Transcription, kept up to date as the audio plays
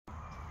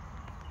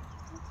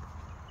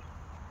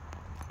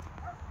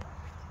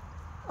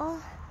Oh,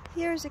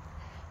 here's a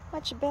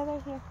much better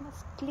here.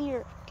 Much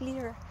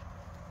clear.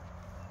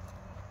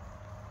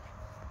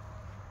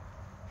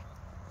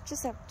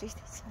 Just up to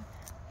this one.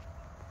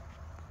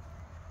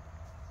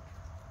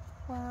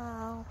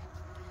 Wow.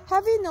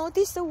 Have you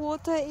noticed the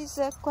water is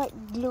quite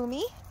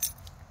gloomy?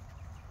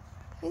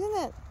 Isn't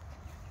it?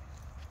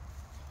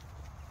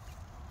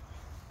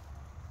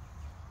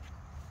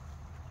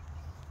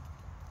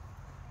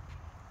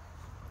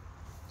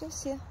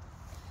 Just here.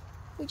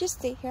 We just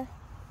stay here.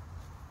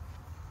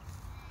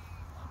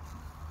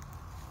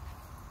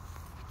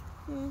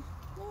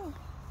 Oh,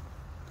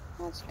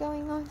 what's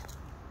going on?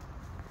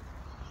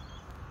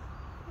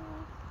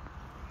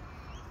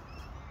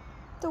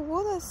 The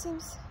water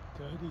seems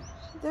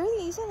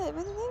dirty, isn't it?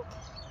 What do you think?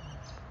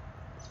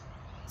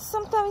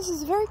 Sometimes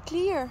it's very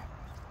clear.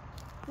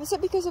 Is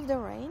it because of the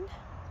rain?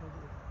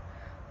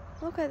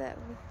 Look at that.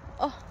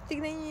 Oh,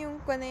 tignan niyo yung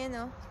kuwan na yan,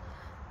 oh.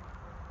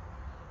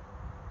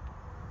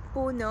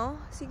 Puno.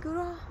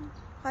 Siguro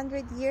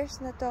 100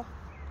 years na to.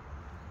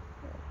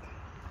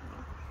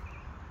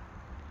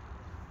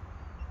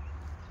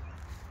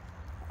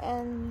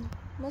 And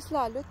mas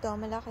lalo to,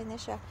 malaki na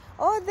siya.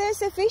 Oh,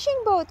 there's a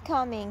fishing boat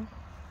coming.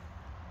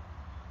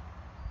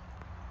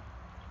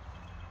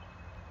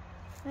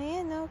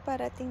 Ayan, oh,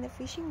 parating na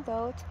fishing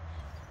boat.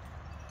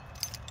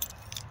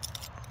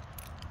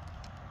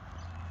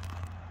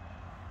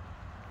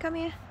 Come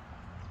here.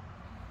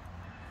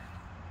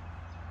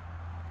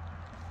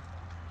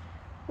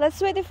 Let's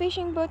wait the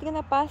fishing boat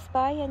gonna pass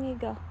by and you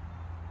go.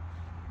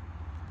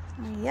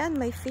 Ayan,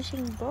 my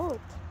fishing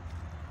boat.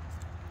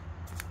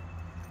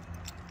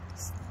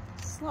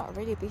 It's not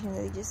really fishing,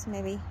 they just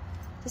maybe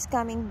just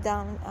coming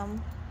down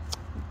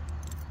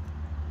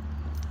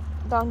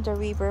down the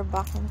river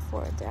back and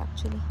forth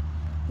actually.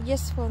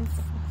 Just for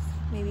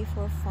maybe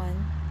for fun.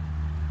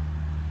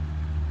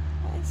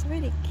 Oh, it's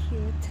really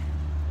cute.